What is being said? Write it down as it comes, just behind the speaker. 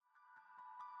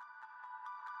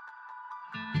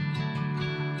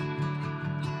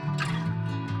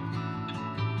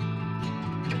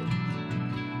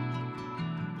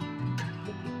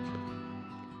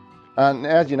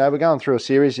As you know, we're going through a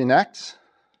series in Acts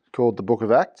called the Book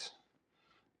of Acts,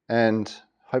 and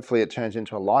hopefully it turns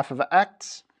into a life of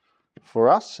Acts for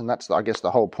us. And that's, I guess, the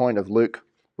whole point of Luke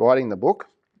writing the book,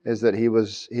 is that he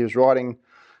was writing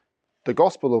the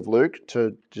Gospel of Luke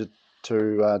to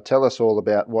tell us all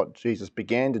about what Jesus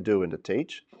began to do and to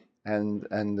teach. And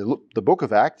the Book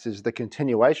of Acts is the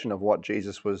continuation of what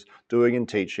Jesus was doing and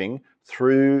teaching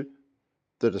through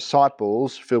the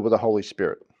disciples filled with the Holy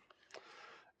Spirit.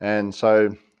 And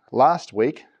so last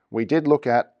week we did look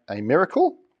at a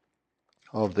miracle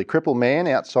of the crippled man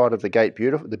outside of the gate,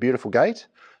 the beautiful gate.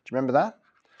 Do you remember that?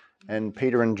 And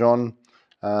Peter and John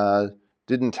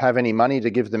didn't have any money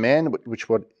to give the man, which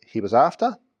what he was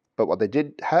after, but what they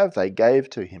did have, they gave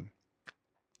to him.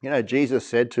 You know, Jesus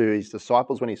said to his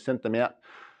disciples when he sent them out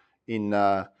in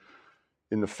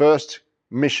the first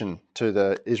mission to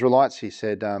the Israelites, he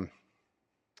said,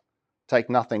 take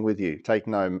nothing with you, take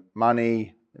no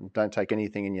money, don't take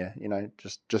anything in you,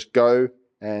 just go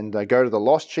and go to the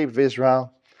lost sheep of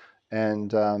Israel and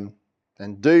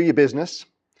do your business,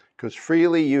 because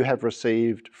freely you have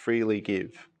received, freely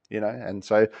give, And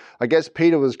so I guess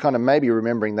Peter was kind of maybe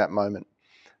remembering that moment.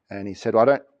 And he said,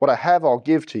 what I have, I'll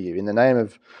give to you. In the name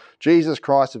of Jesus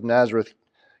Christ of Nazareth,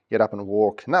 get up and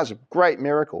walk. And that was a great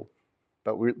miracle.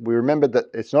 But we remembered that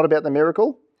it's not about the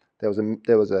miracle. There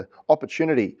was an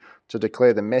opportunity to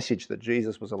declare the message that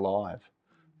Jesus was alive,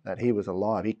 that he was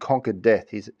alive. He conquered death.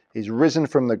 He's risen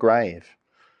from the grave.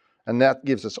 And that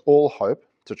gives us all hope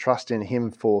to trust in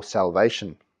him for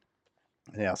salvation.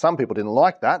 Now, some people didn't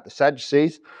like that. The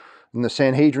Sadducees and the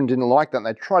Sanhedrin didn't like that, and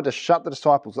they tried to shut the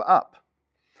disciples up.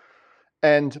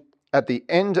 And at the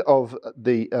end of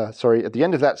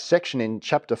that section in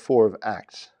chapter 4 of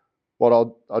Acts, what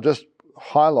I'll just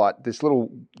highlight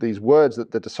these words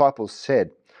that the disciples said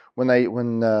when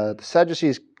the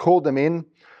Sadducees called them in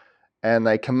and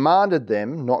they commanded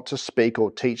them not to speak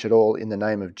or teach at all in the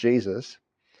name of Jesus.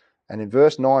 And in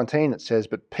verse 19 it says,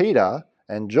 "But Peter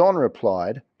and John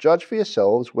replied, 'Judge for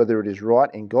yourselves whether it is right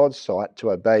in God's sight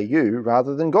to obey you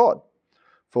rather than God.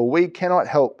 For we cannot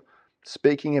help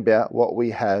speaking about what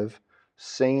we have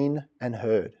seen and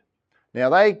heard.'" Now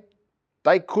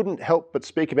they couldn't help but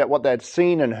speak about what they had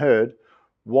seen and heard.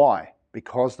 Why?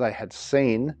 Because they had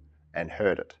seen and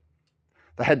heard it.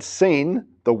 They had seen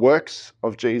the works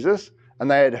of Jesus and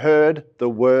they had heard the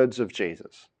words of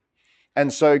Jesus.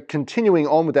 And so continuing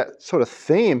on with that sort of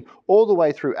theme all the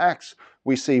way through Acts,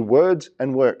 we see words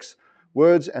and works,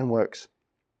 words and works.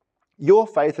 Your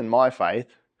faith and my faith,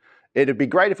 it'd be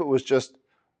great if it was just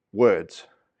words,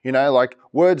 like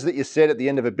words that you said at the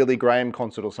end of a Billy Graham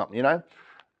concert or something,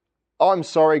 I'm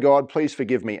sorry, God, please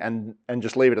forgive me, and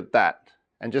just leave it at that.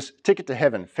 And just ticket to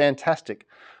heaven, fantastic.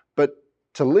 But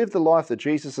to live the life that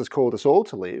Jesus has called us all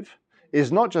to live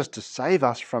is not just to save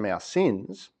us from our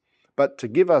sins, but to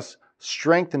give us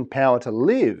strength and power to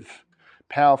live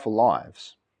powerful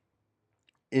lives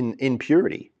in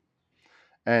purity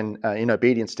and in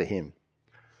obedience to him.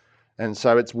 And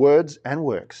so it's words and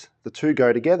works. The two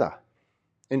go together.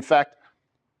 In fact,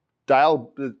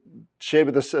 Dale shared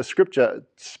with us a scripture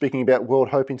speaking about World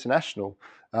Hope International,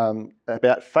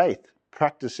 about faith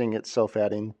practicing itself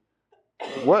out in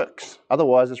works.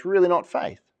 Otherwise, it's really not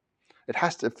faith. It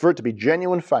has to, for it to be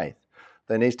genuine faith,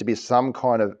 there needs to be some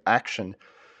kind of action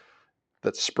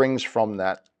that springs from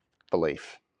that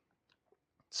belief.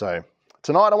 So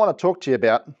tonight I want to talk to you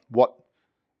about what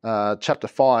chapter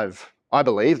 5, I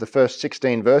believe, the first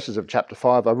 16 verses of chapter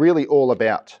 5 are really all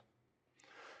about.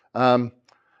 Now,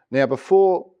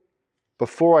 before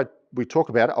we talk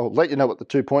about it, I'll let you know what the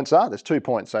 2 points are. There's 2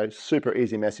 points, so super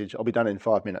easy message. I'll be done in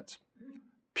 5 minutes.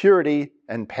 Purity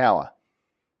and power.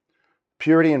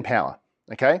 Purity and power,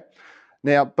 okay?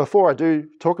 Now, before I do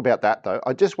talk about that, though,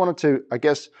 I just wanted to,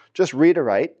 just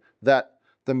reiterate that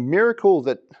the miracle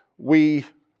that we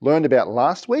learned about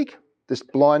last week, this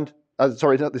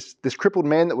crippled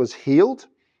man that was healed,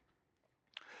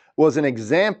 was an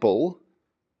example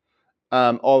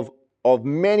of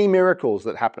many miracles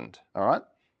that happened, all right?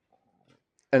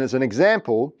 And it's an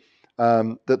example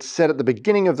that's set at the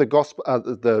beginning of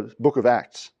the book of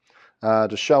Acts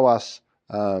to show us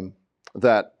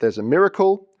that there's a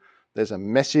miracle, there's a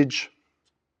message,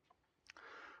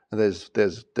 there's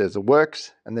the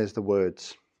works, and there's the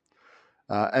words.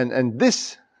 And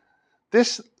this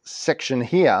section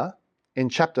here in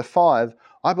chapter 5,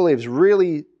 I believe, is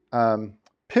really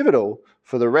pivotal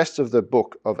for the rest of the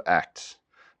book of Acts.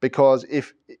 Because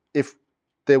if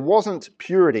there wasn't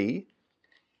purity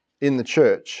in the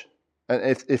church, and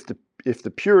if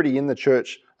the purity in the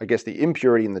church, I guess the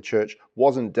impurity in the church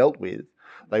wasn't dealt with,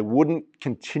 they wouldn't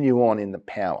continue on in the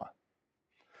power.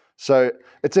 So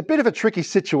it's a bit of a tricky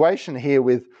situation here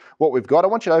with what we've got. I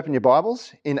want you to open your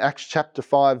Bibles in Acts chapter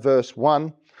 5, verse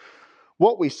 1.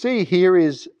 What we see here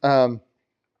is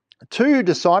two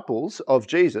disciples of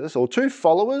Jesus, or two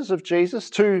followers of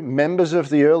Jesus, two members of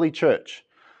the early church,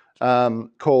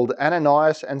 called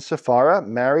Ananias and Sapphira,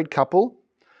 married couple,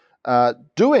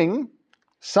 doing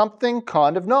something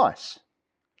kind of nice.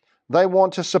 They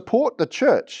want to support the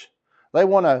church. They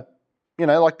want to,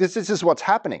 like this is what's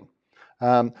happening.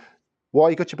 While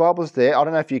you got your Bibles there, I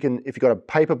don't know if you've got a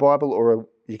paper Bible or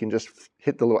you can just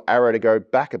hit the little arrow to go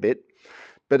back a bit.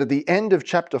 But at the end of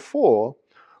chapter 4,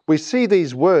 we see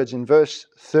these words in verse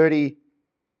 32.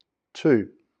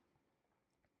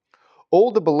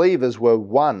 All the believers were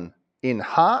one in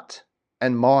heart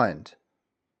and mind.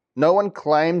 No one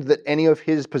claimed that any of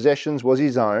his possessions was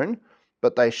his own,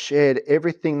 but they shared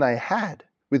everything they had.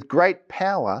 With great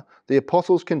power, the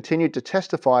apostles continued to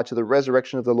testify to the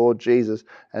resurrection of the Lord Jesus,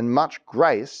 and much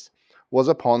grace was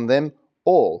upon them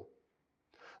all.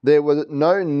 There were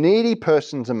no needy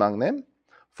persons among them,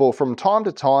 for from time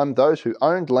to time those who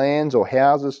owned lands or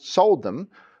houses sold them,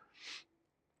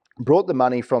 brought the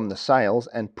money from the sales,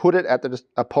 and put it at the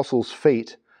apostles'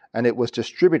 feet, and it was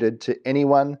distributed to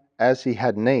anyone as he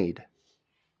had need.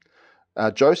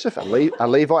 Joseph, a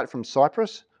Levite from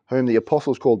Cyprus, whom the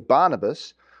apostles called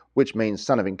Barnabas, which means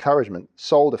son of encouragement,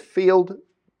 sold a field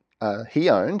he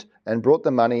owned and brought the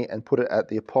money and put it at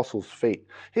the apostles' feet.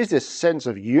 Here's this sense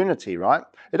of unity, right?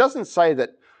 It doesn't say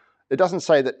that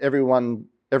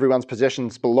everyone's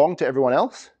possessions belong to everyone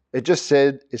else. It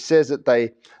says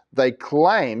that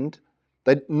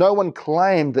no one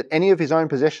claimed that any of his own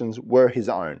possessions were his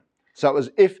own. So it was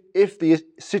if the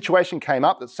situation came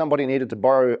up that somebody needed to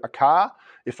borrow a car,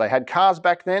 if they had cars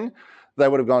back then, they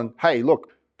would have gone, hey, look,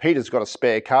 Peter's got a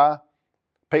spare car.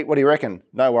 Pete, what do you reckon?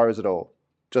 No worries at all.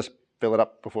 Just fill it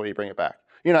up before you bring it back.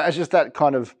 It's just that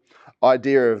kind of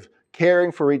idea of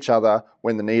caring for each other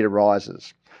when the need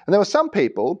arises. And there were some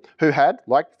people who had,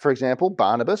 like, for example,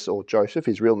 Barnabas, or Joseph,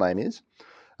 his real name is.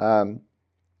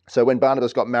 So when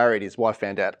Barnabas got married, his wife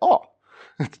found out, oh,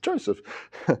 it's Joseph.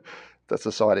 That's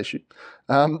a side issue.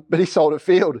 But he sold a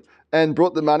field and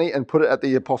brought the money and put it at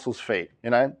the apostles' feet,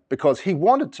 because he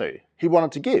wanted to. He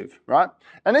wanted to give, right?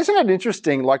 And isn't it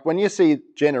interesting, like when you see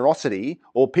generosity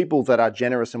or people that are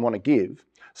generous and want to give,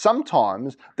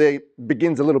 sometimes there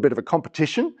begins a little bit of a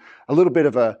competition, a little bit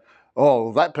of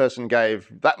that person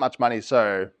gave that much money,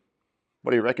 so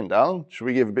what do you reckon, darling? Should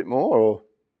we give a bit more or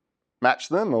match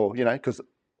them? Or, because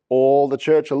all the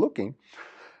church are looking.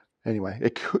 Anyway,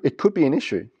 it could be an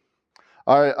issue.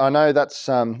 I know that's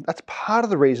part of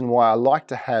the reason why I like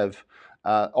to have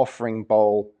offering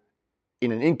bowl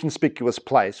in an inconspicuous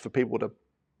place for people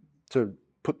to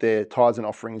put their tithes and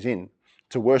offerings in,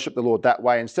 to worship the Lord that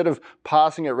way, instead of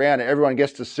passing it around and everyone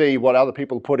gets to see what other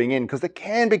people are putting in, because there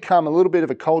can become a little bit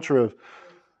of a culture of,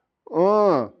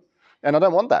 and I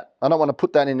don't want that. I don't want to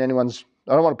put that I don't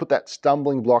want to put that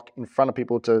stumbling block in front of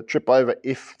people to trip over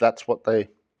if that's what they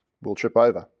will trip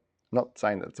over. I'm not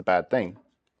saying that it's a bad thing.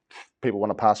 People want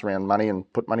to pass around money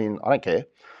and put money in, I don't care.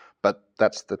 But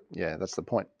that's the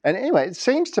point. And anyway, it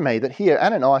seems to me that here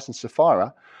Ananias and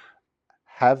Sapphira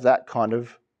have that kind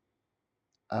of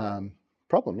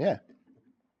problem, yeah.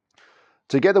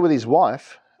 Together with his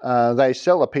wife, they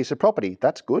sell a piece of property.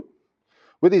 That's good.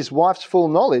 With his wife's full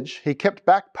knowledge, he kept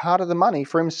back part of the money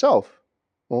for himself.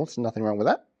 Well, there's nothing wrong with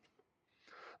that.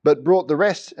 But brought the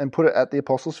rest and put it at the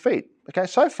apostles' feet. Okay,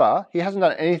 so far, he hasn't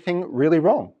done anything really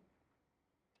wrong.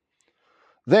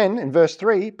 Then, in verse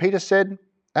 3, Peter said,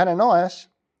 Ananias,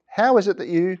 how is it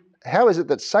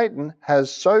that Satan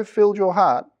has so filled your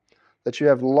heart that you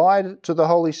have lied to the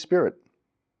Holy Spirit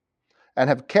and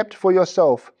have kept for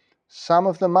yourself some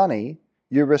of the money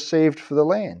you received for the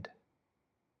land?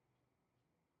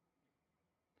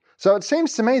 So it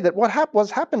seems to me that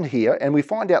what's happened here, and we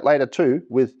find out later too,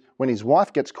 when his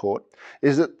wife gets caught,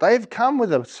 is that they've come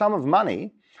with a sum of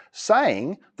money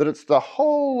saying that it's the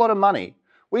whole lot of money.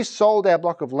 We sold our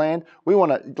block of land. We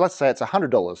want to, let's say it's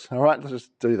 $100. All right, let's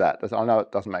just do that. I know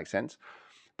it doesn't make sense,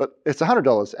 but it's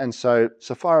 $100. And so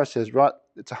Sapphira says, right,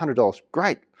 it's $100.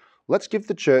 Great. Let's give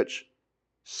the church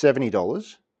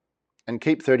 $70 and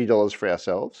keep $30 for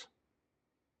ourselves,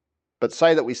 but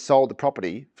say that we sold the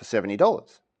property for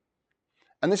 $70.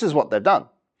 And this is what they've done.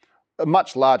 A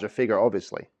much larger figure,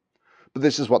 obviously, but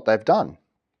this is what they've done.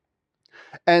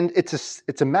 And it's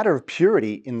a matter of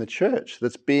purity in the church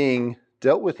that's being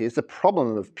dealt with here. It's a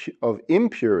problem of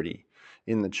impurity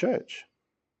in the church.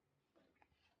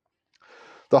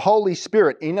 The Holy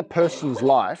Spirit in a person's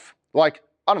life, like,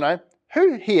 I don't know,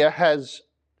 who here has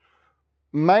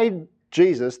made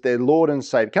Jesus their Lord and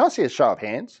Savior? Can I see a show of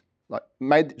hands? like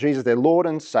made Jesus their Lord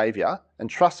and Saviour and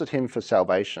trusted him for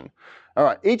salvation. All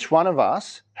right, each one of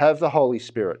us have the Holy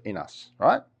Spirit in us,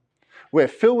 right? We're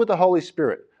filled with the Holy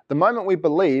Spirit. The moment we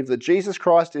believe that Jesus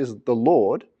Christ is the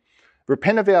Lord,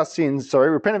 repent of our sins,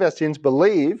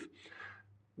 believe,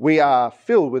 we are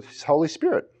filled with his Holy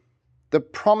Spirit. The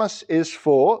promise is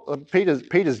for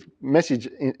Peter's message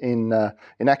in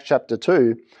Acts chapter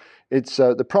 2. It's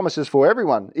the promise is for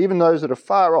everyone, even those that are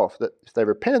far off, that if they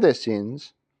repent of their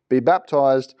sins, be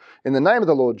baptized in the name of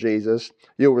the Lord Jesus,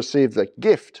 you'll receive the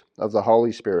gift of the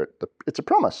Holy Spirit. It's a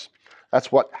promise. That's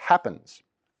what happens.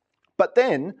 But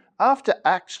then, after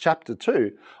Acts chapter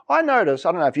 2, I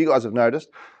don't know if you guys have noticed,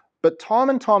 but time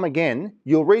and time again,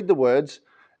 you'll read the words,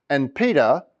 and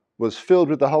Peter was filled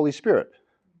with the Holy Spirit.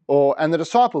 And the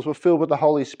disciples were filled with the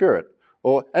Holy Spirit.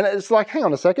 And it's like, hang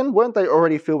on a second, weren't they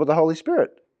already filled with the Holy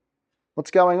Spirit?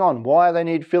 What's going on? Why do they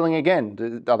need filling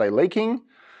again? Are they leaking?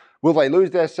 Will they lose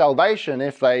their salvation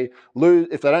if they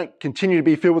don't continue to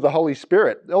be filled with the Holy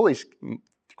Spirit? All these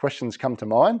questions come to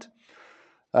mind.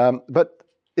 But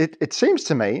it seems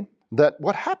to me that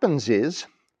what happens is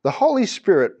the Holy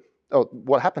Spirit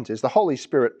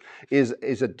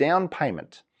is a down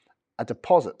payment, a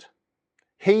deposit.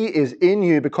 He is in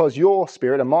you because your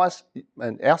spirit and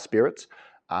our spirits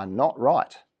are not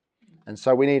right. And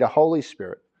so we need a Holy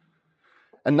Spirit.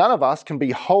 And none of us can be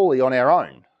holy on our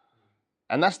own.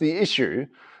 And that's the issue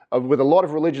with a lot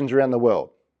of religions around the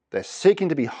world. They're seeking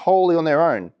to be holy on their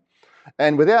own.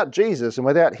 And without Jesus and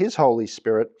without his Holy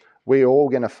Spirit, we're all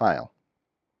going to fail.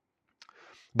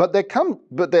 But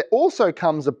there also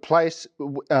comes a place,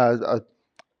 a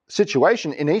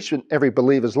situation in each and every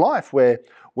believer's life where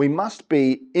we must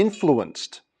be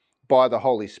influenced by the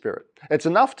Holy Spirit. It's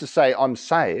enough to say, I'm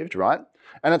saved, right?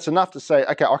 And it's enough to say,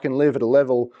 okay, I can live at a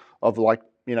level of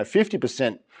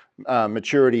 50%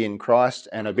 maturity in Christ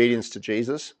and obedience to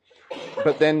Jesus,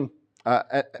 but then,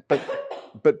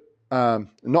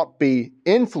 not be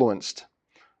influenced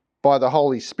by the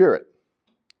Holy Spirit,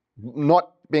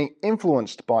 not being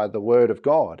influenced by the Word of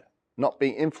God, not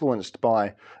being influenced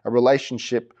by a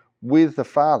relationship with the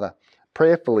Father,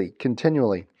 prayerfully,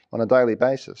 continually, on a daily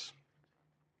basis.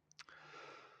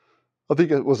 I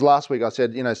think it was last week I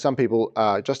said, some people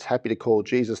are just happy to call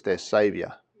Jesus their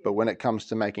Saviour, but when it comes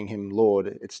to making him Lord,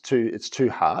 it's too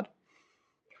hard.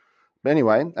 But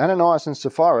anyway, Ananias and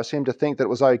Sapphira seemed to think that it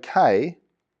was okay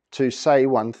to say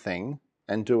one thing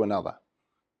and do another.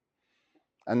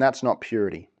 And that's not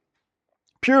purity.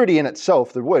 Purity in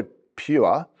itself, the word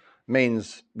pure,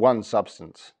 means one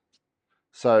substance.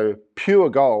 So pure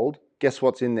gold, guess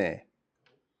what's in there?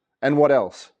 And what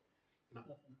else?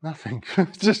 Nothing.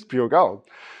 Just pure gold.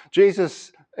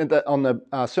 Jesus, on the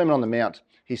Sermon on the Mount,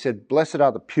 he said, blessed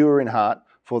are the pure in heart,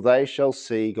 for they shall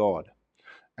see God.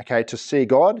 Okay, to see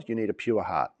God, you need a pure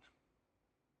heart.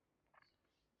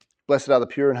 Blessed are the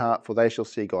pure in heart, for they shall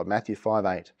see God. Matthew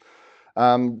 5:8.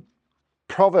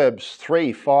 Proverbs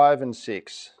 3:5 and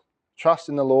 6. Trust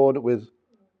in the Lord with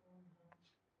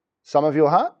some of your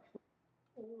heart?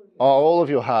 All of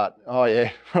your heart. Oh,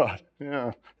 yeah, right.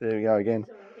 Yeah, there we go again.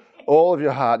 All of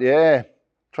your heart, yeah.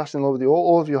 Trust in the Lord with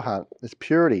all of your heart. It's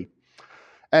purity.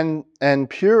 And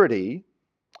purity,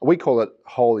 we call it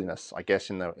holiness, I guess,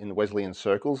 in the Wesleyan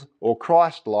circles, or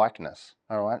Christ-likeness.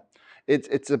 All right,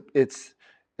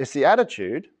 it's the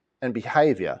attitude and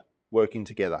behaviour working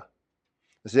together.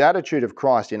 It's the attitude of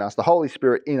Christ in us, the Holy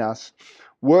Spirit in us,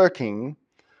 working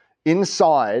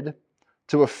inside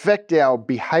to affect our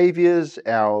behaviours,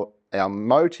 our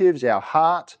motives, our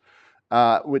heart,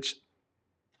 which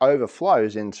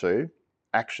overflows into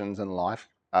actions and life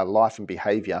and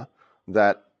behaviour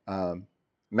that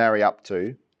marry up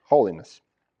to holiness.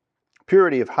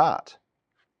 Purity of heart.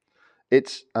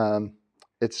 It's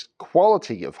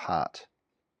quality of heart.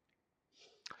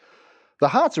 The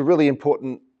heart's a really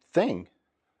important thing.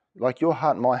 Like your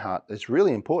heart, my heart, is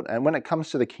really important. And when it comes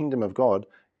to the kingdom of God,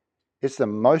 it's the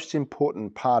most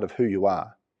important part of who you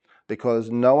are, because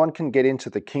no one can get into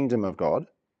the kingdom of God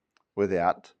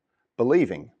without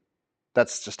believing.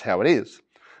 That's just how it is.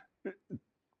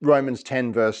 Romans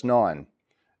 10 verse 9.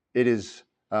 It is,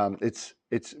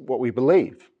 it's what we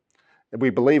believe.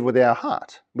 We believe with our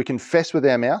heart. We confess with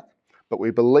our mouth, but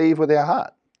we believe with our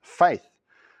heart. Faith.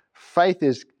 Faith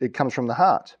it comes from the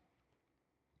heart.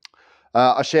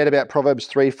 I shared about Proverbs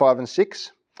 3:5 and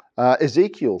 6.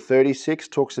 Ezekiel 36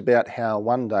 talks about how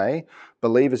one day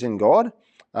believers in God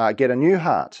get a new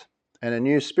heart and a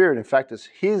new spirit. In fact, it's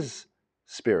his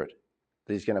spirit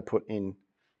that he's going to put in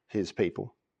his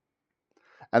people.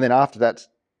 And then after that,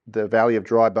 the valley of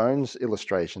dry bones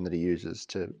illustration that he uses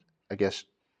to, I guess,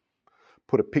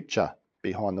 put a picture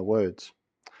behind the words.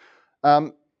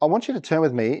 I want you to turn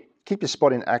with me, keep your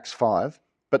spot in Acts 5,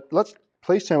 but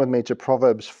please turn with me to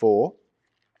Proverbs 4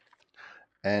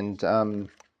 and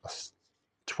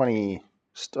 20,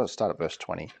 start at verse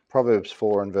 20. Proverbs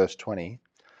 4 and verse 20.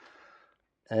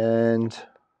 And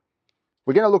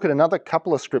we're going to look at another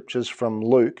couple of scriptures from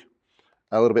Luke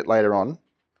a little bit later on.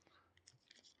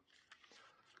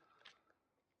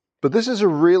 But this is a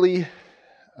really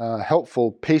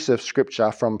helpful piece of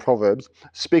scripture from Proverbs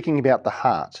speaking about the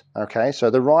heart. Okay, so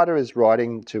the writer is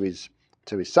writing to his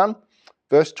son.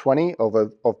 Verse 20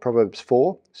 of Proverbs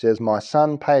 4 says, "My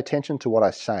son, pay attention to what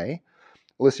I say.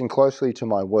 Listen closely to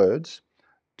my words.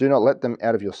 Do not let them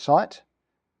out of your sight.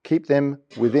 Keep them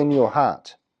within your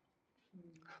heart.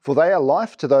 For they are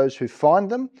life to those who find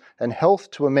them and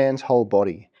health to a man's whole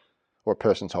body," or a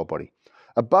person's whole body.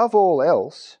 "Above all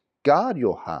else, guard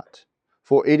your heart,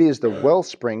 for it is the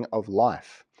wellspring of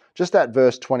life." Just that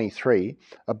verse 23,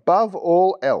 above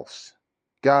all else,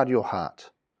 guard your heart,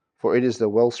 for it is the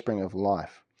wellspring of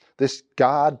life. This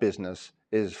guard business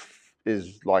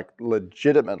is like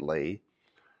legitimately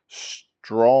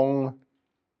strong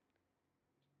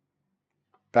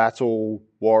battle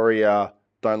warrior.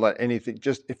 Don't let anything,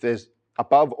 just if there's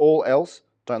above all else,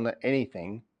 don't let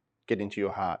anything get into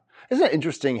your heart. Isn't it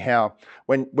interesting how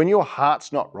when your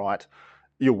heart's not right,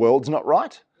 your world's not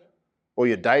right, or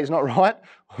your day's not right,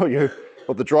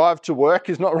 or the drive to work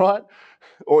is not right,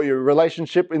 or your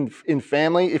relationship in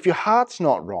family, if your heart's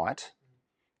not right,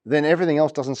 then everything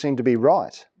else doesn't seem to be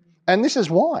right. And this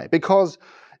is why, because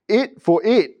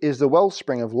it is the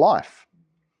wellspring of life.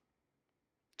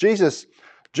 Jesus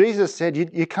said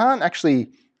you can't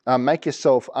actually make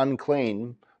yourself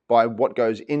unclean by what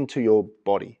goes into your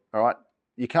body, all right?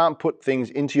 You can't put things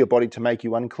into your body to make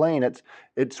you unclean.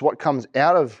 It's what comes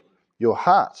out of your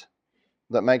heart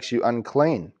that makes you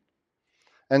unclean.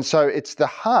 And so it's the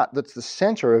heart that's the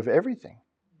center of everything.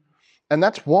 And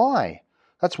that's why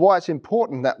it's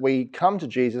important that we come to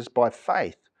Jesus by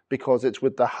faith, because it's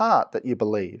with the heart that you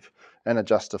believe and are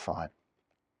justified.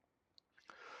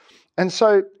 And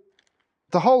so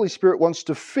the Holy Spirit wants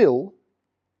to fill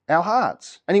our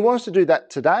hearts. And he wants to do that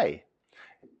today.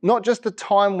 Not just the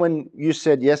time when you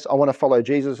said, yes, I want to follow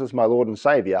Jesus as my Lord and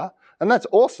Savior. And that's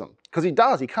awesome, because he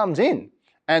does. He comes in.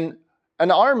 And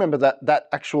I remember that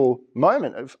actual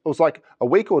moment. It was like a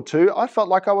week or two, I felt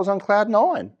like I was on cloud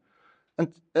nine.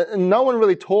 And no one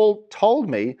really told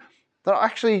me that I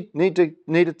actually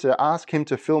needed to ask him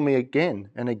to fill me again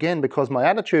and again, because my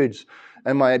attitudes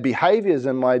and my behaviors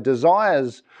and my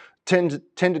desires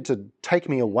tended to take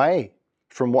me away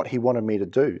from what he wanted me to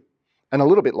do. And a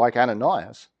little bit like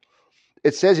Ananias.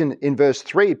 It says in verse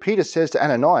 3, Peter says to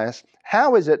Ananias,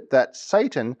 "How is it that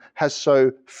Satan has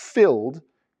so filled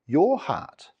your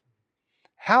heart?"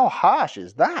 How harsh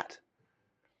is that?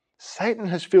 Satan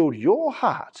has filled your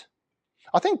heart.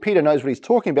 I think Peter knows what he's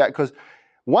talking about, because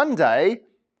one day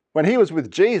when he was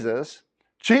with Jesus,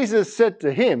 Jesus said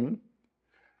to him,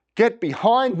 "Get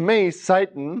behind me,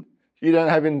 Satan. You don't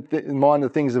have in mind the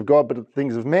things of God, but the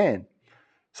things of man."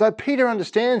 So Peter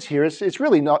understands here, it's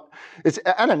really not, it's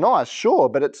Ananias, sure,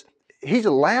 but he's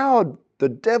allowed the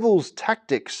devil's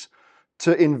tactics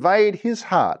to invade his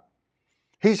heart.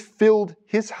 He's filled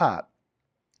his heart.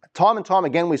 Time and time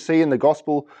again we see in the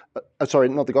gospel,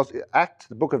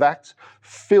 the book of Acts,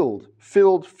 filled.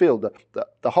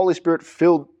 The Holy Spirit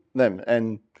filled them,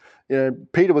 and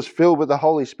Peter was filled with the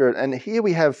Holy Spirit. And here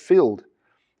we have filled,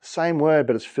 same word,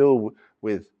 but it's filled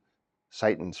with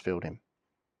Satan's filled him.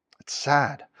 It's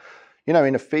sad. In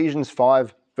Ephesians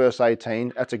 5 verse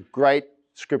 18, that's a great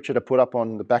scripture to put up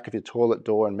on the back of your toilet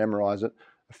door and memorize it.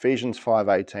 Ephesians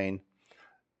 5:18,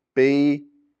 be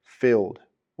filled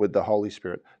with the Holy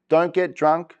Spirit. Don't get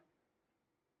drunk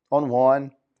on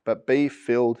wine, but be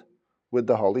filled with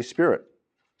the Holy Spirit.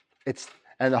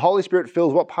 And the Holy Spirit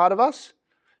fills what part of us?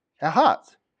 Our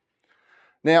hearts.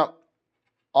 Now,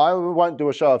 I won't do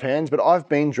a show of hands, but I've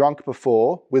been drunk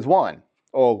before with wine,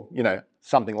 or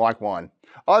something like wine.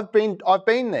 I've been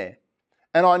there,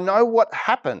 and I know what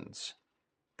happens.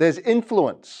 There's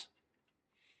influence.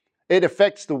 It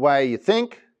affects the way you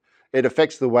think. It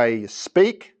affects the way you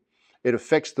speak. It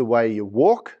affects the way you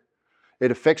walk. It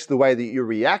affects the way that you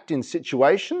react in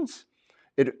situations.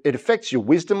 It affects your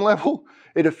wisdom level.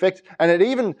 It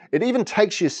even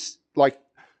takes you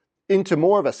into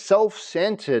more of a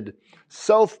self-centered,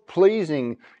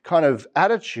 self-pleasing kind of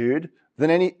attitude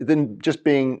than just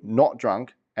being not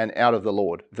drunk and out of the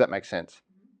Lord, if that makes sense.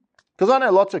 Because I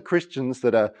know lots of Christians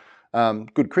that are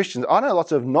good Christians. I know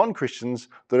lots of non-Christians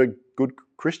that are good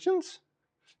Christians.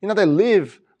 They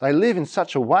live in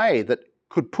such a way that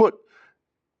could put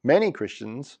many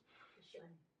Christians,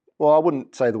 well, I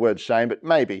wouldn't say the word shame, but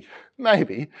maybe.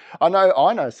 I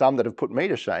know some that have put me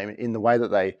to shame in the way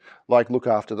that they look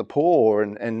after the poor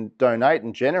and donate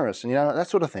and generous and that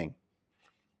sort of thing.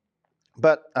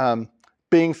 But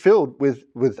being filled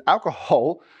with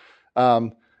alcohol,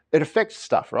 it affects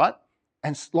stuff, right?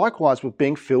 And likewise with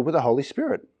being filled with the Holy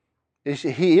Spirit.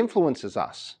 He influences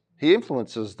us. He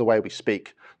influences the way we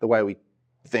speak, the way we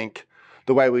think,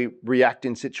 the way we react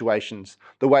in situations,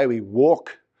 the way we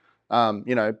walk,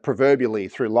 proverbially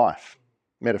through life,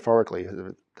 metaphorically,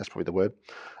 that's probably the word.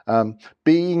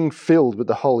 Being filled with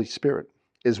the Holy Spirit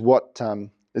is what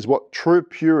true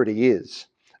purity is,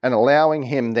 and allowing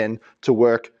Him then to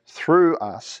work through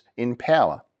us in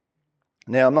power.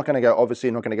 Now, I'm not going to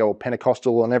go all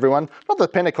Pentecostal on everyone. Not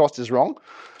that Pentecost is wrong,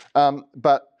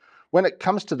 but when it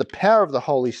comes to the power of the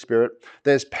Holy Spirit,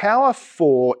 there's power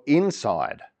for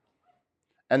inside,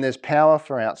 and there's power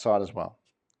for outside as well.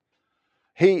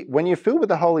 When you're filled with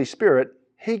the Holy Spirit,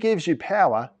 He gives you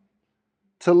power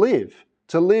to live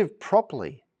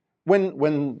properly.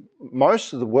 When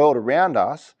most of the world around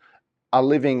us are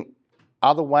living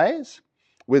other ways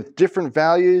with different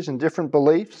values and different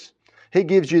beliefs, He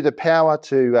gives you the power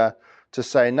to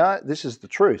say, no, this is the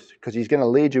truth, because He's going to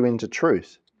lead you into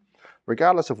truth,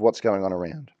 regardless of what's going on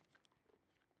around.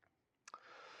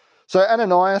 So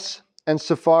Ananias and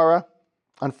Sapphira,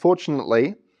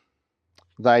 unfortunately,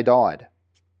 they died.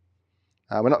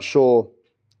 We're not sure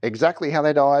exactly how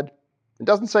they died. It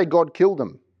doesn't say God killed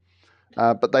them,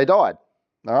 but they died,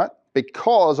 all right,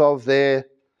 because of their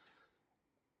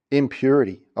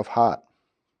impurity of heart.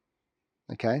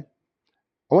 Okay?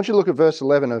 I want you to look at verse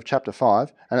 11 of chapter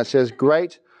 5, and it says,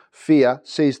 great fear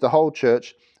seized the whole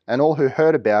church and all who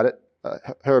heard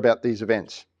about these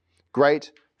events.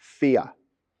 Great fear.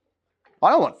 I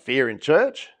don't want fear in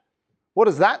church. What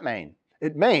does that mean?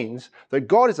 It means that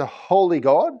God is a holy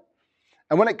God,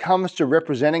 and when it comes to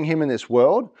representing Him in this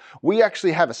world, we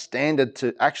actually have a standard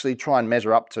to actually try and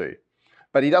measure up to.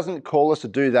 But He doesn't call us to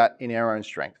do that in our own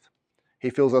strength. He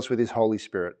fills us with His Holy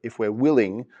Spirit if we're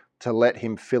willing to let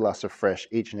Him fill us afresh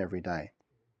each and every day.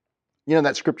 You know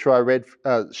that scripture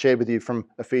I shared with you from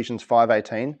Ephesians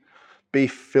 5:18? Be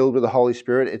filled with the Holy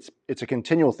Spirit. It's a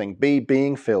continual thing.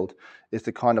 Being filled is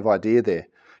the kind of idea there.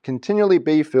 Continually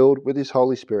be filled with His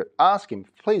Holy Spirit. Ask Him,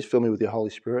 please fill me with your Holy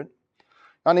Spirit.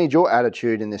 I need your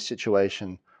attitude in this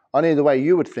situation. I need the way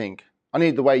you would think. I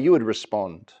need the way you would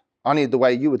respond. I need the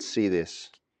way you would see this.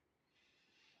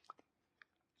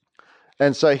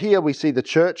 And so here we see the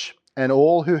church and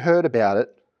all who heard about it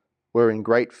were in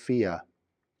great fear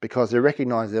because they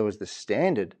recognized there was this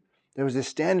standard. There was this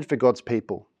standard for God's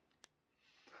people.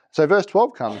 So verse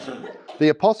 12 comes. The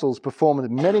apostles performed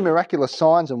many miraculous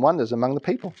signs and wonders among the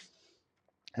people.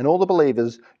 And all the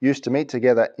believers used to meet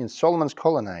together in Solomon's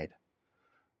colonnade.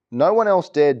 No one else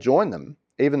dared join them,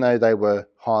 even though they were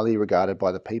highly regarded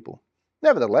by the people.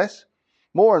 Nevertheless,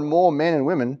 more and more men and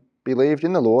women believed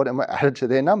in the Lord and were added to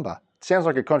their number. It sounds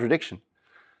like a contradiction.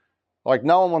 Like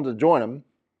no one wanted to join them,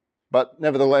 but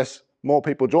nevertheless, more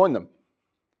people joined them.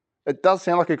 It does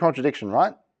sound like a contradiction,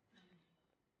 right?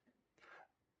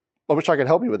 I wish I could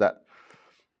help you with that.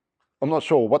 I'm not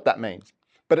sure what that means.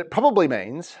 But it probably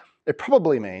means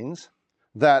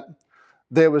that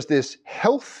there was this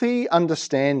healthy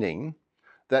understanding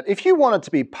that if you wanted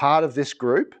to be part of this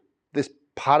group,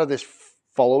 part of this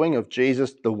following of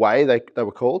Jesus, the way they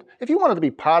were called, if you wanted to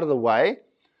be part of the way,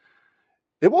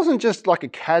 it wasn't just like a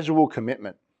casual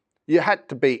commitment. You had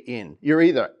to be in. You're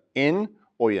either in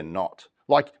or you're not.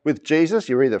 Like with Jesus,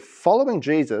 you're either following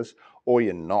Jesus or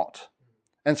you're not.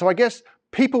 And so I guess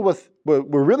people were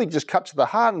really just cut to the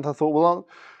heart and they thought, well,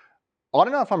 I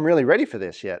don't know if I'm really ready for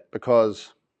this yet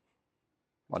because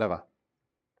whatever.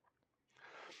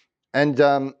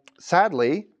 And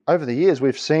sadly, over the years,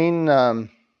 we've seen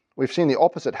the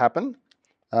opposite happen.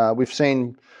 We've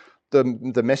seen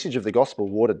the message of the gospel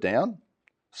watered down,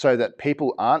 so that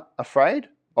people aren't afraid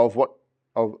of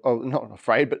not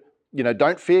afraid, but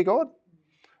don't fear God.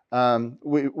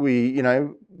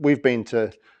 We've been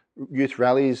to youth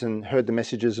rallies and heard the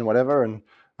messages and whatever,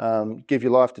 and give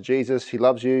your life to Jesus. He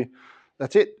loves you.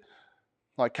 That's it.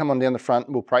 Like, come on down the front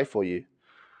and we'll pray for you.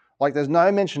 Like, there's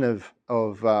no mention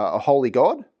of a holy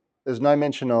God. There's no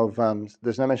mention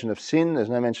of sin. There's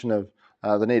no mention of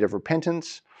the need of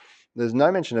repentance. There's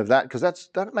no mention of that because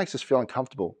that makes us feel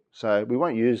uncomfortable. So we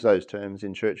won't use those terms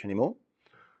in church anymore.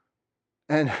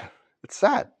 And it's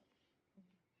sad.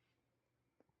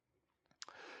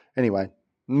 Anyway,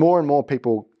 more and more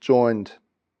people joined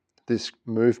this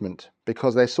movement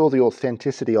because they saw the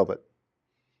authenticity of it.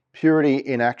 Purity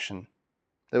in action.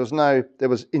 There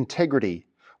was integrity.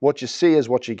 What you see is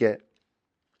what you get.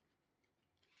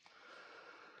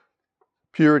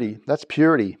 Purity, that's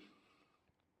purity.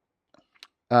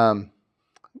 Then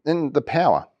the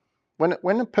power.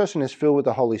 When a person is filled with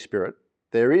the Holy Spirit,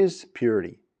 there is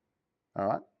purity, all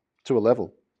right, to a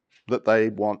level that they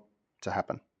want to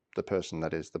happen, the person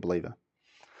that is the believer.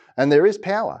 And there is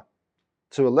power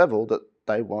to a level that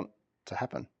they want to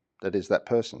happen, that is that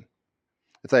person.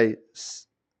 If they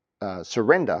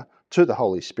surrender to the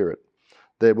Holy Spirit,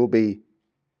 there will be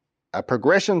a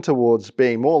progression towards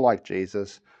being more like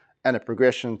Jesus and a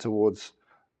progression towards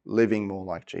living more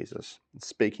like Jesus,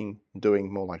 speaking,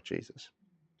 doing more like Jesus.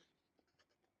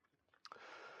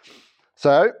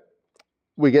 So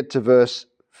we get to verse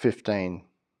 15.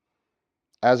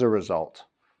 As a result.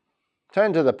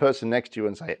 Turn to the person next to you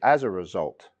and say, as a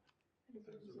result.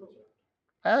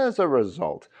 As a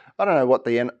result. I don't know what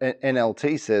the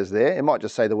NLT says there. It might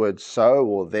just say the word so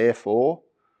or therefore.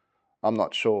 I'm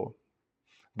not sure.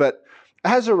 But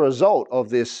as a result of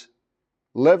this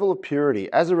level of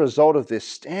purity, as a result of this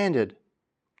standard,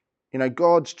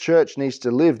 God's church needs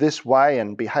to live this way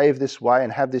and behave this way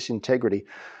and have this integrity.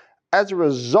 As a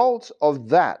result of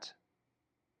that,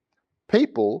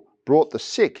 people brought the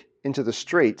sick into the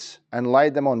streets and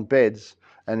laid them on beds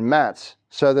and mats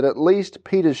so that at least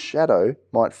Peter's shadow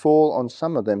might fall on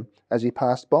some of them as he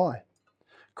passed by.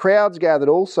 Crowds gathered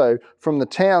also from the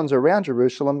towns around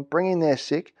Jerusalem, bringing their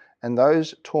sick and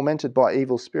those tormented by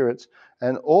evil spirits,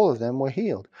 and all of them were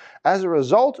healed. As a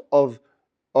result of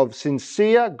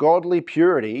sincere godly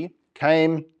purity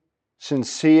came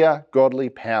sincere godly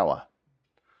power.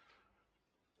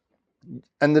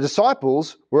 And the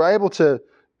disciples were able to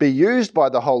be used by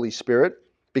the Holy Spirit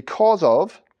because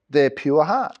of their pure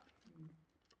heart.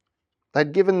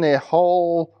 They'd given their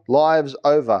whole lives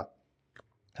over,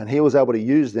 and he was able to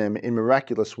use them in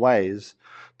miraculous ways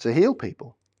to heal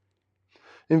people.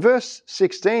 In verse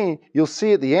 16, you'll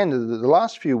see at the end of the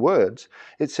last few words,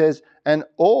 it says, and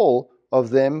all of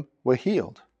them were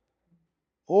healed.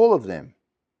 All of them.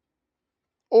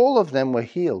 All of them were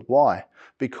healed. Why?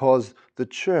 Because the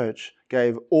church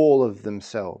gave all of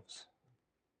themselves.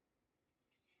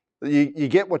 You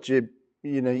get what you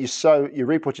sow, you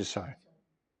reap what you sow.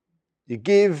 You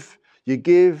give,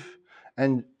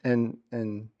 and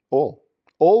all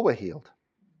were healed.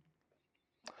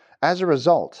 As a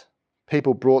result,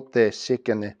 people brought their sick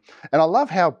and I love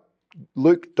how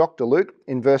Dr. Luke,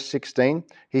 in verse 16,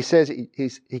 he says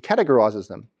he categorizes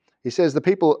them. He says the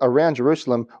people around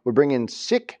Jerusalem were bringing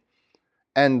sick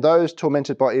and those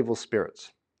tormented by evil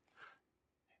spirits.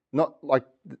 Not like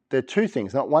they're two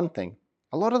things, not one thing.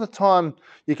 A lot of the time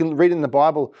you can read in the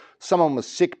Bible someone was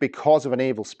sick because of an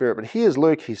evil spirit, but here's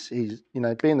Luke, he's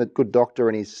being the good doctor,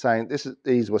 and he's saying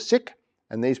these were sick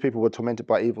and these people were tormented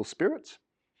by evil spirits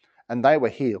and they were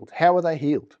healed. How were they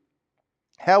healed?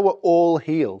 How were all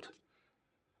healed?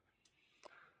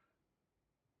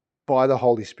 By the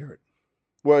Holy Spirit,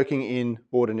 working in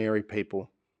ordinary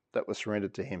people that were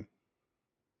surrendered to him.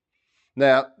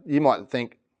 Now, you might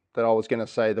think that I was going to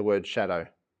say the word shadow.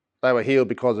 They were healed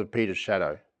because of Peter's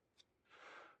shadow.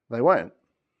 They weren't.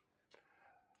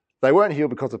 They weren't healed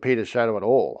because of Peter's shadow at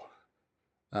all.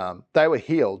 They were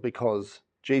healed because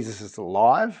Jesus is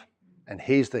alive and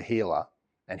he's the healer.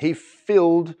 And he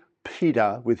filled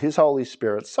Peter with his Holy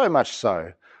Spirit, so much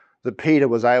so that Peter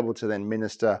was able to then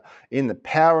minister in the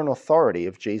power and authority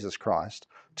of Jesus Christ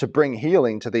to bring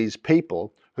healing to these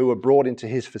people who were brought into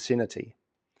his vicinity.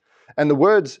 And the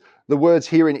words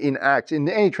here in Acts, in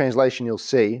any translation you'll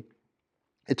see,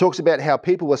 it talks about how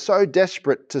people were so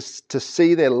desperate to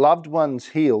see their loved ones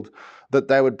healed that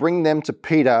they would bring them to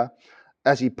Peter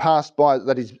as he passed by,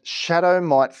 that his shadow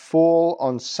might fall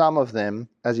on some of them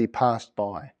as he passed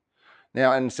by.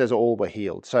 Now, and it says all were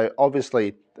healed. So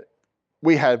obviously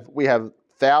we have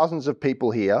thousands of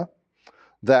people here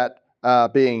that are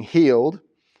being healed,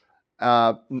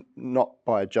 not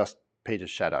by just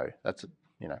Peter's shadow. That's,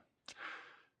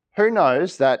 Who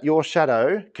knows that your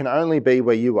shadow can only be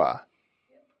where you are?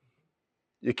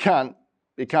 It can't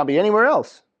be anywhere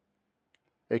else.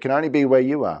 It can only be where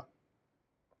you are.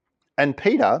 And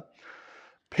Peter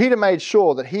made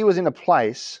sure that he was in a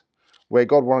place where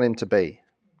God wanted him to be,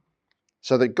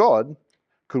 so that God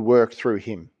could work through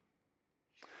him.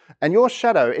 And your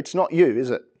shadow, it's not you, is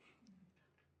it?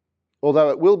 Although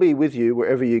it will be with you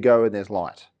wherever you go and there's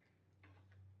light.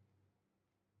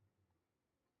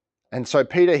 And so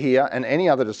Peter here and any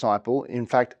other disciple, in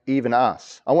fact, even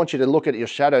us, I want you to look at your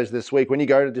shadows this week. When you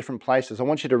go to different places, I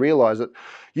want you to realize that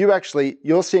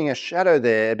you're seeing a shadow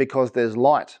there because there's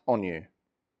light on you.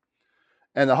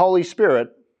 And the Holy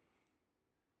Spirit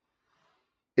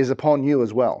is upon you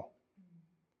as well.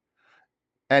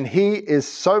 And he is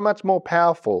so much more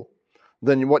powerful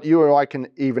than what you or I can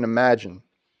even imagine.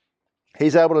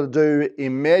 He's able to do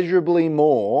immeasurably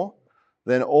more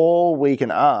than all we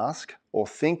can ask or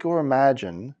think or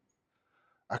imagine,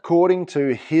 according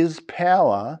to his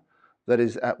power that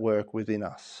is at work within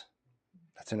us.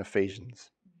 That's in Ephesians.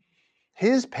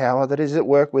 His power that is at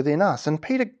work within us. And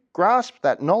Peter grasped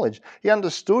that knowledge. He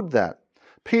understood that.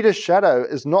 Peter's shadow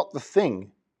is not the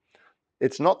thing.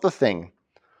 It's not the thing,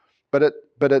 but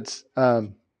it's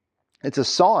a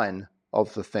sign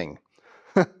of the thing.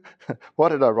 Why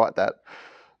did I write that?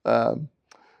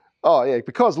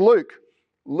 Because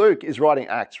Luke is writing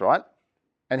Acts, right?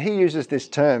 And he uses this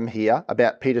term here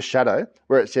about Peter's shadow,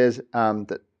 where it says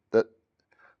that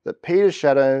Peter's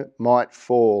shadow might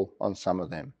fall on some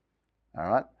of them. All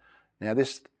right. Now,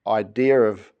 this idea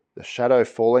of the shadow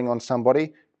falling on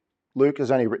somebody, Luke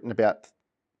has only written about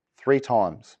 3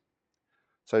 times.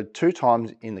 So 2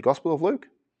 times in the Gospel of Luke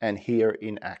and here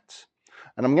in Acts.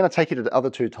 And I'm going to take you to the other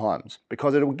 2 times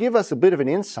because it will give us a bit of an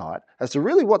insight as to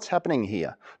really what's happening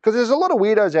here. Because there's a lot of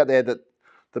weirdos out there that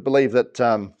believe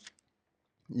that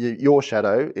your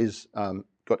shadow is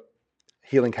got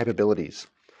healing capabilities.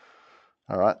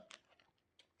 All right.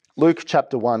 Luke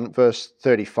chapter 1 verse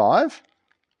 35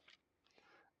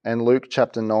 and Luke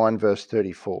chapter 9 verse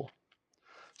 34.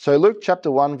 So Luke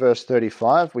chapter 1 verse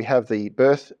 35, we have the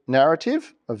birth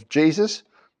narrative of Jesus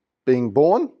being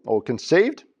born or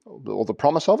conceived, or the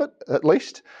promise of it at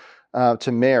least,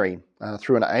 to Mary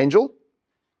through an angel.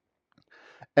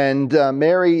 And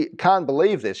Mary can't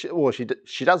believe this. Well,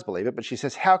 she does believe it, but she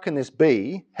says, how can this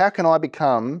be? How can I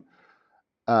become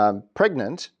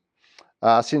pregnant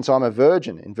since I'm a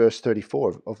virgin, in verse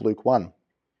 34 of Luke 1.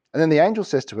 And then the angel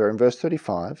says to her in verse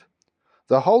 35,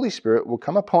 the Holy Spirit will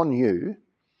come upon you,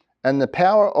 and the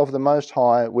power of the Most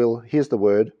High will, here's the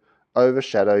word,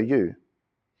 overshadow you.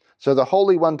 So the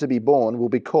Holy One to be born will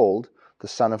be called the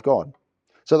Son of God.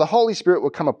 So the Holy Spirit will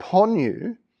come upon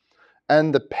you,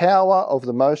 and the power of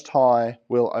the Most High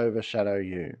will overshadow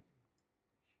you.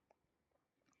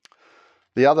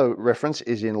 The other reference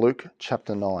is in Luke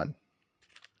chapter 9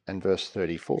 and verse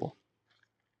 34.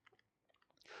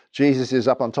 Jesus is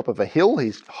up on top of a hill.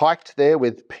 He's hiked there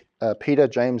with Peter,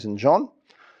 James and John.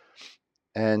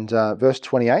 And verse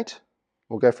 28,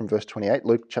 we'll go from verse 28,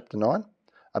 Luke chapter 9.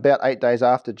 About 8 days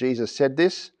after Jesus said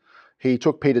this, he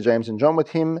took Peter, James and John with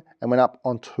him and went up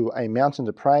onto a mountain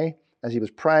to pray. As he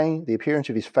was praying, the appearance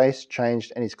of his face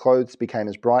changed and his clothes became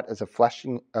as bright as a flash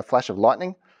of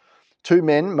lightning. 2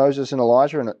 men, Moses and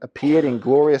Elijah, appeared in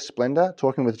glorious splendor,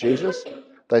 talking with Jesus.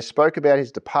 They spoke about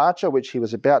his departure, which he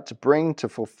was about to bring to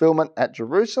fulfillment at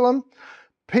Jerusalem.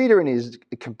 Peter and his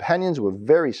companions were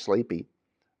very sleepy,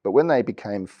 but when they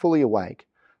became fully awake,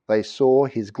 they saw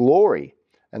his glory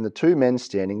and the 2 men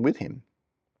standing with him.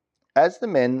 As the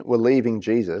men were leaving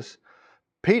Jesus,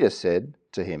 Peter said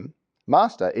to him,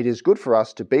 Master, it is good for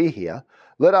us to be here.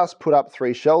 Let us put up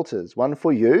 3 shelters, one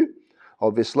for you,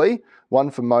 obviously,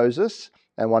 one for Moses,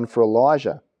 and one for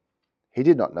Elijah. He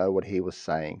did not know what he was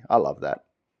saying. I love that.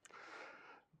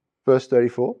 Verse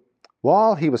 34,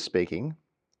 while he was speaking,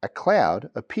 a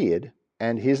cloud appeared,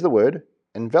 and here's the word,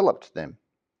 enveloped them,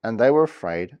 and they were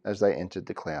afraid as they entered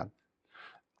the cloud.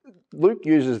 Luke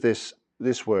uses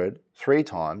this word 3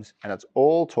 times, and it's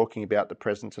all talking about the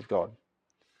presence of God.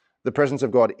 The presence of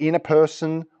God in a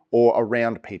person or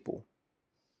around people.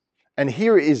 And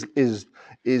here is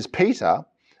Peter,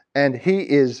 and he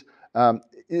is,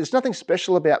 there's nothing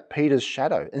special about Peter's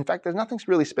shadow. In fact, there's nothing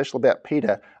really special about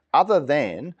Peter other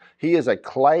than he is a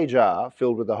clay jar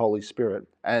filled with the Holy Spirit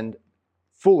and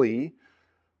fully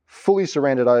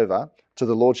surrendered over to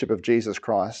the Lordship of Jesus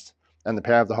Christ and the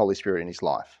power of the Holy Spirit in his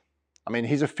life. I mean,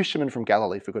 he's a fisherman from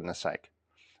Galilee, for goodness sake.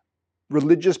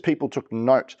 Religious people took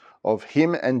note of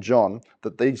him and John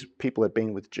that these people had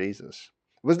been with Jesus.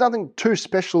 There was nothing too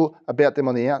special about them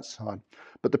on the outside,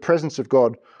 but the presence of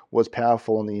God was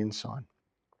powerful on the inside.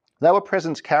 They were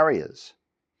presence carriers.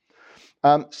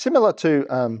 Similar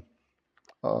to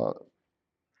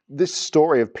this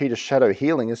story of Peter's shadow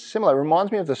healing is similar. It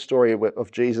reminds me of the story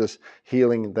of Jesus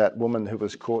healing that woman who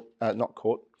was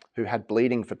who had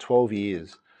bleeding for 12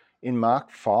 years. In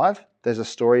Mark 5, there's a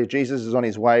story. Jesus is on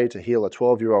his way to heal a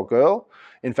 12-year-old girl.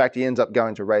 In fact, he ends up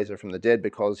going to raise her from the dead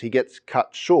because he gets cut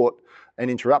short and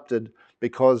interrupted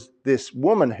because this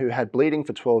woman who had bleeding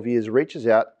for 12 years reaches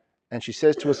out and she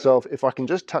says to herself, if I can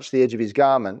just touch the edge of his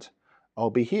garment, I'll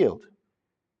be healed.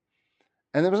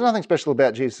 And there was nothing special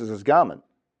about Jesus' garment.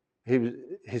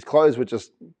 His clothes were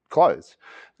just clothes.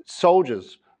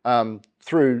 Soldiers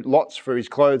threw lots for his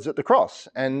clothes at the cross,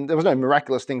 and there was no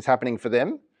miraculous things happening for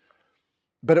them.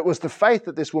 But it was the faith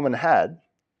that this woman had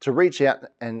to reach out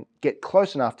and get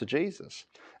close enough to Jesus.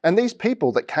 And these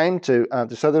people that came to,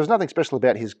 so there was nothing special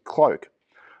about his cloak,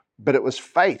 but it was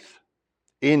faith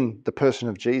in the person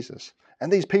of Jesus.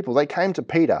 And these people, they came to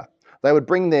Peter. They would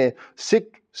bring their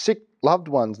sick loved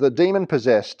ones, the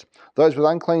demon-possessed, those with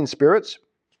unclean spirits,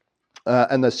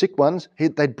 and the sick ones.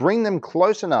 They'd bring them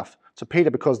close enough to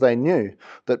Peter because they knew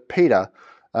that Peter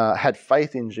had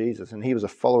faith in Jesus and he was a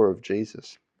follower of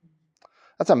Jesus.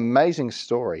 That's an amazing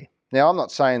story. Now, I'm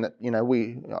not saying that, I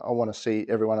want to see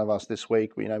every one of us this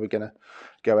week, we're going to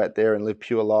go out there and live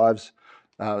pure lives,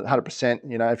 100%.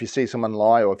 If you see someone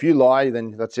lie, or if you lie,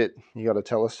 then that's it. You got to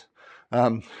tell us.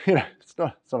 It's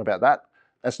not about that.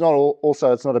 It's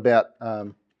not about,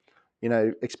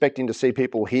 expecting to see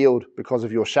people healed because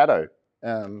of your shadow.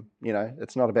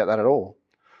 It's not about that at all.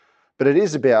 But it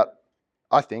is about,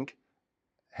 I think,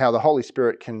 how the Holy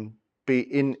Spirit can be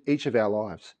in each of our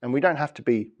lives. And we don't have to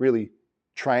be really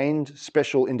trained,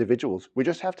 special individuals. We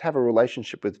just have to have a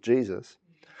relationship with Jesus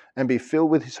and be filled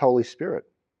with his Holy Spirit.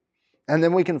 And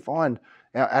then we can find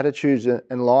our attitudes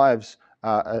and lives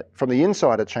from the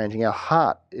inside are changing. Our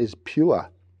heart is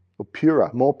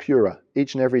more purer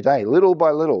each and every day. Little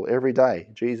by little, every day,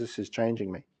 Jesus is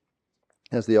changing me,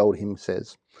 as the old hymn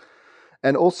says.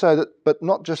 And also, but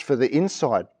not just for the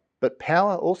inside, but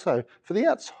power also for the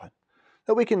outside.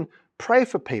 That we can pray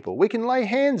for people. We can lay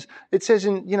hands. It says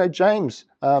in James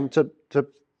to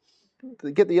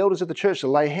get the elders of the church to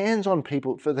lay hands on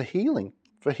people for healing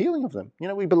of them.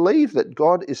 We believe that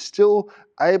God is still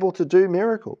able to do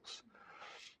miracles.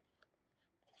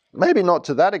 Maybe not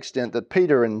to that extent that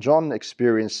Peter and John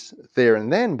experienced there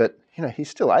and then, but he's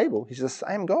still able. He's the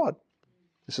same God.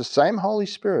 It's the same Holy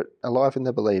Spirit alive in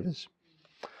the believers.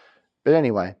 But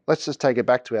anyway, let's just take it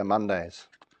back to our Mondays.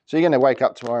 So you're going to wake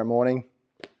up tomorrow morning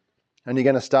and you're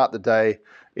going to start the day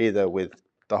either with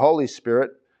the Holy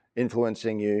Spirit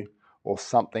influencing you or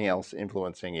something else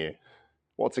influencing you.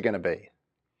 What's it going to be?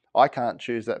 I can't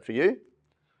choose that for you,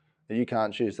 and you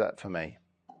can't choose that for me.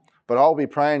 But I'll be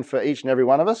praying for each and every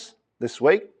one of us this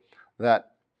week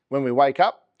that when we wake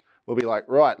up, we'll be like,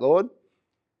 right, Lord,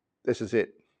 this is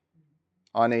it.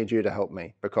 I need you to help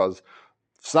me because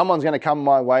someone's going to come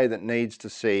my way that needs to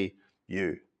see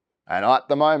you. And at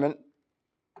the moment,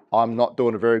 I'm not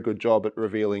doing a very good job at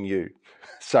revealing you.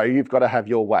 So you've got to have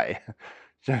your way.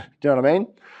 Do you know what I mean?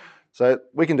 So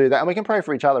we can do that, and we can pray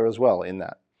for each other as well in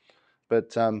that.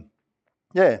 But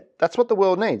that's what the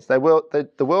world needs. The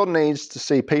world needs to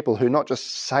see people who not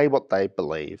just say what they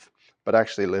believe, but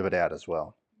actually live it out as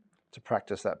well, to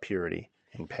practice that purity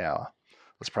in power.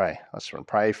 Let's pray. Let's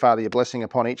pray, Father, your blessing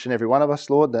upon each and every one of us,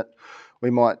 Lord, that we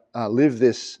might live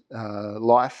this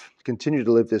life, continue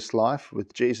to live this life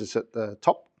with Jesus at the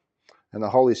top and the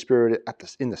Holy Spirit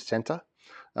in the center,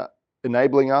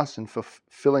 enabling us and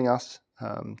fulfilling us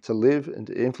to live and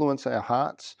to influence our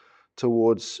hearts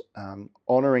towards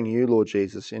honouring you, Lord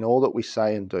Jesus, in all that we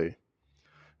say and do. And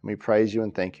we praise you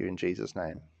and thank you in Jesus'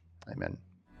 name. Amen.